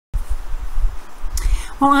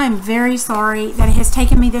Well, I'm very sorry that it has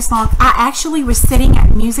taken me this long. I actually was sitting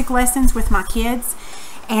at music lessons with my kids,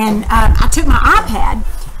 and I took my iPad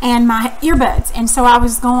and my earbuds, and so I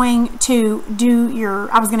was going to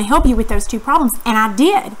help you with those two problems, and I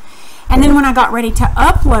did. And then when I got ready to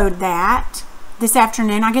upload that this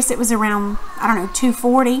afternoon, I guess it was around, I don't know,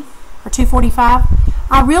 2:40 or 2:45,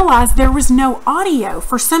 I realized there was no audio.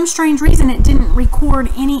 For some strange reason, it didn't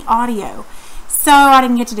record any audio. So I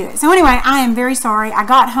didn't get to do it. So anyway, I am very sorry. I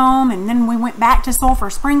got home and then we went back to Sulphur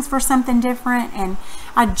Springs for something different, and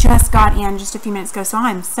I just got in just a few minutes ago, so I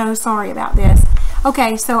am so sorry about this.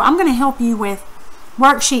 Okay, so I'm going to help you with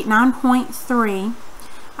worksheet 9.3.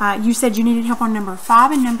 You said you needed help on number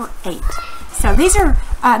 5 and number 8. So these are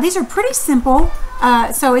pretty simple,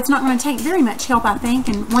 so it's not going to take very much help, I think,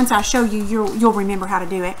 and once I show you, you'll remember how to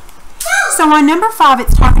do it. So on number 5,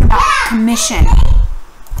 it's talking about commission.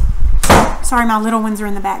 Sorry, my little ones are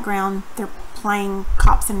in the background. They're playing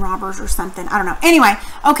cops and robbers or something. I don't know. Anyway,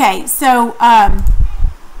 okay, so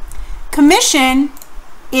commission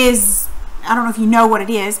is, I don't know if you know what it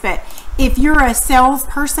is, but if you're a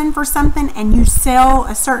salesperson for something and you sell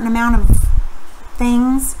a certain amount of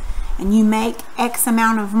things and you make X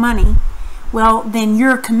amount of money, well, then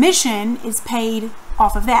your commission is paid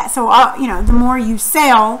off of that. So, you know, the more you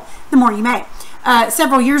sell, the more you make.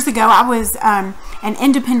 Several years ago, I was an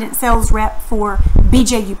independent sales rep for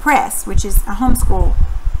BJU Press, which is a homeschool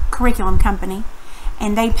curriculum company,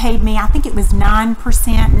 and they paid me, I think it was 9%,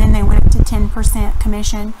 and then they went up to 10%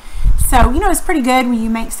 commission. So, you know, it's pretty good when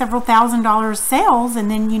you make several $1,000s sales,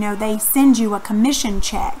 and then, you know, they send you a commission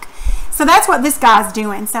check. So that's what this guy's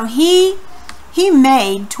doing. So he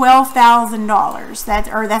made $12,000.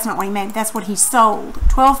 That's not what he made. That's what he sold.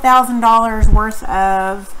 $12,000 worth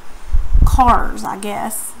of cars, I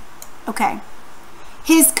guess. Okay.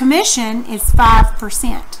 His commission is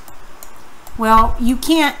 5%. Well, you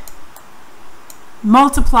can't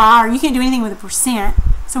multiply, or you can't do anything with a percent.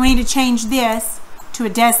 So we need to change this to a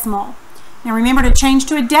decimal. Now remember, to change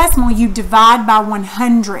to a decimal, you divide by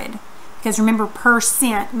 100. Because remember,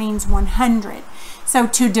 percent means 100. So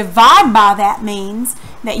to divide by that means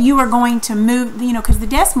that you are going to move, you know, because the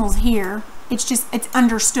decimal's here, it's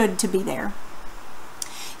understood to be there.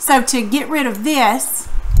 So to get rid of this,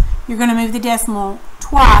 you're going to move the decimal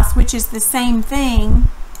twice, which is the same thing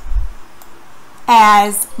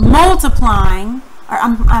as multiplying, or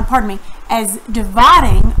pardon me, as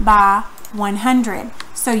dividing by 100.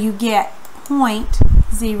 So you get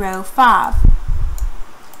 0.05.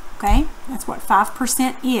 Okay, that's what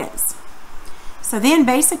 5% is. So then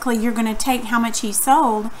basically you're going to take how much he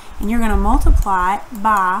sold and you're going to multiply it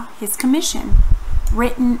by his commission.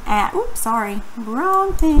 Written at, oops, sorry,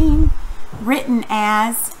 wrong thing. Written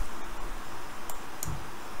as,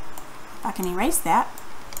 if I can erase that,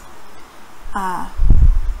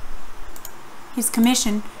 his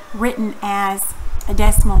commission written as a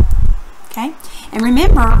decimal. Okay, and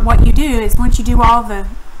remember what you do is once you do all the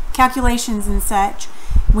calculations and such,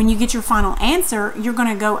 when you get your final answer, you're going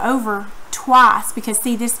to go over twice, because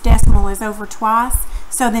see, this decimal is over twice.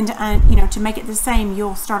 So then to make it the same,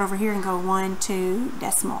 you'll start over here and go 1, 2,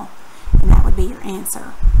 decimal, and that would be your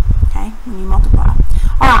answer. Okay, when you multiply.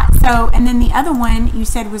 All right. So, and then the other one you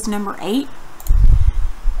said was number 8.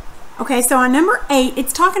 Okay, so on number 8,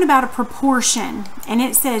 it's talking about a proportion, and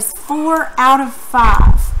it says 4 out of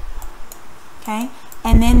 5. Okay,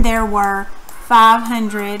 and then there were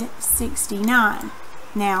 569.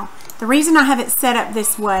 Now, the reason I have it set up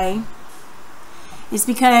this way is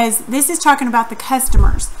because this is talking about the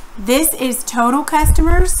customers. This is total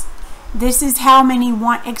customers. This is how many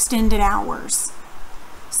want extended hours.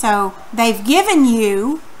 So they've given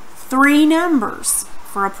you 3 numbers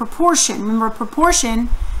for a proportion. Remember, a proportion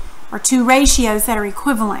are 2 ratios that are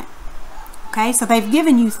equivalent. Okay, so they've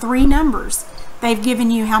given you 3 numbers. They've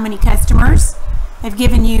given you how many customers. They've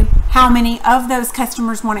given you how many of those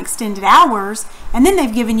customers want extended hours, and then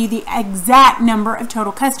they've given you the exact number of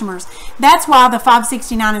total customers. That's why the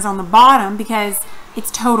 569 is on the bottom, because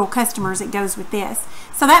it's total customers. It goes with this.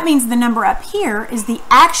 So that means the number up here is the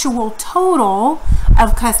actual total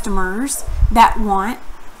of customers that want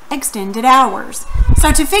extended hours.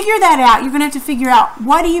 So to figure that out, you're going to have to figure out,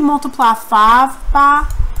 what do you multiply 5 by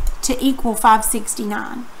to equal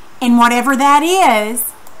 569? And whatever that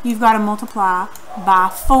is, you've got to multiply by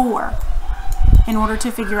 4 in order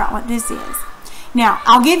to figure out what this is. Now,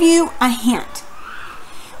 I'll give you a hint.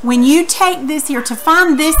 When you take this here, to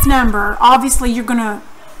find this number, obviously you're going to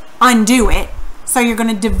undo it. So you're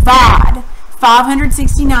going to divide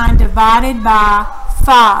 569 divided by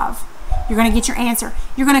 5. You're going to get your answer.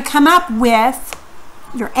 You're going to come up with,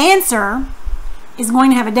 your answer is going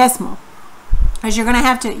to have a decimal. because you're gonna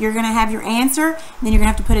have your answer, and then you're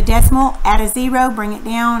gonna have to put a decimal, add a 0, bring it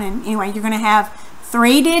down, and anyway, you're gonna have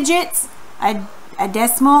 3 digits, a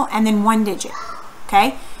decimal, and then 1 digit.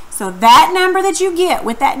 Okay, so that number that you get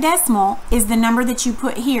with that decimal is the number that you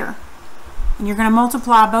put here, and you're gonna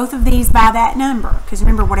multiply both of these by that number, because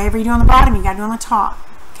remember, whatever you do on the bottom, you gotta do on the top.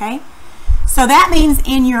 Okay, so that means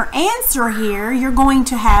in your answer here, you're going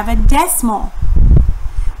to have a decimal,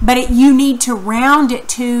 but you need to round it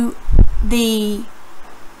to the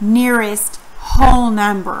nearest whole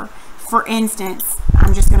number. For instance,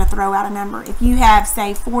 I'm just going to throw out a number. If you have,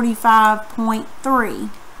 say, 45.3,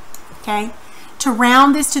 okay, to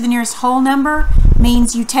round this to the nearest whole number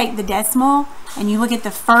means you take the decimal and you look at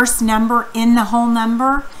the first number in the whole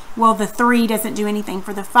number. Well, the 3 doesn't do anything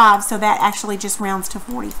for the 5, so that actually just rounds to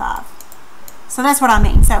 45. So that's what I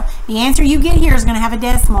mean. So the answer you get here is going to have a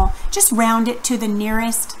decimal. Just round it to the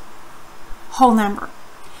nearest whole number.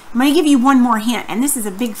 I'm going to give you one more hint, and this is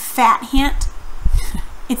a big fat hint.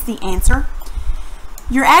 It's the answer.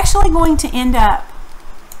 You're actually going to end up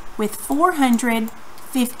with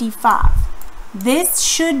 455. This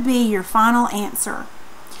should be your final answer.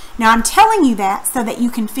 Now I'm telling you that so that you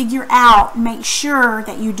can figure out, make sure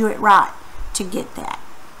that you do it right to get that.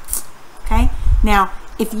 Okay? Now,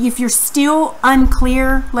 if you're still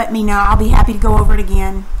unclear, let me know. I'll be happy to go over it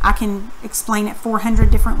again. I can explain it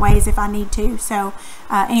 400 different ways if I need to. So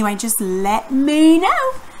anyway, just let me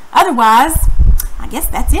know. Otherwise, I guess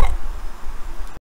that's it.